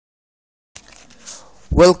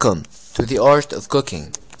Welcome to the art of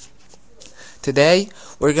cooking. Today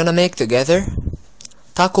we're gonna make together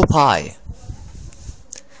taco pie.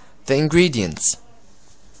 The ingredients: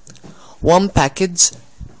 1 package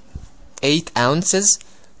 8 ounces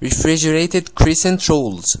refrigerated crescent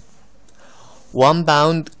rolls, 1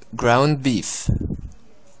 pound ground beef,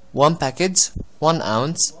 1 package 1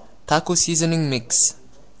 ounce taco seasoning mix,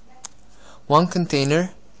 1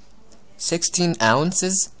 container 16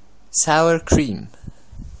 ounces sour cream,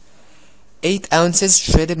 8 ounces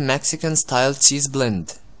shredded Mexican style cheese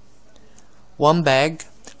blend, 1 bag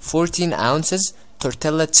 14 ounces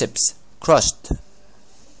tortilla chips crushed.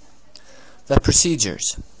 The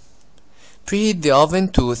procedures: preheat the oven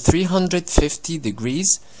to 350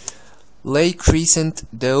 degrees. Lay crescent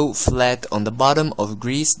dough flat on the bottom of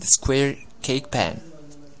greased square cake pan.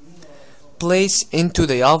 Place into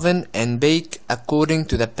the oven and bake according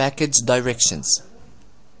to the package directions.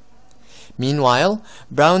 Meanwhile,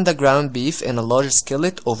 brown the ground beef in a large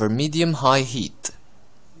skillet over medium-high heat.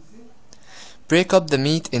 Break up the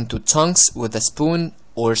meat into chunks with a spoon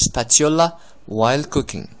or spatula while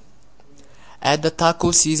cooking. Add the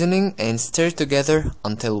taco seasoning and stir together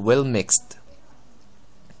until well mixed.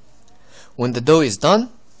 When the dough is done,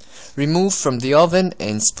 remove from the oven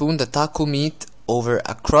and spoon the taco meat over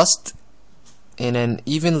a crust in an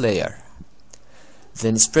even layer.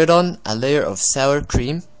 Then spread on a layer of sour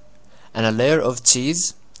cream and a layer of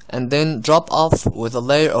cheese, and then drop off with a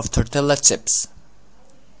layer of tortilla chips.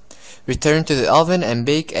 Return to the oven and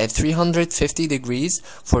bake at 350 degrees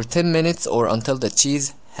for 10 minutes or until the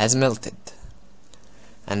cheese has melted.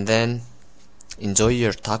 And then enjoy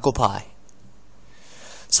your taco pie.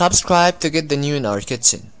 Subscribe to get the new in our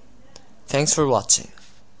kitchen. Thanks for watching.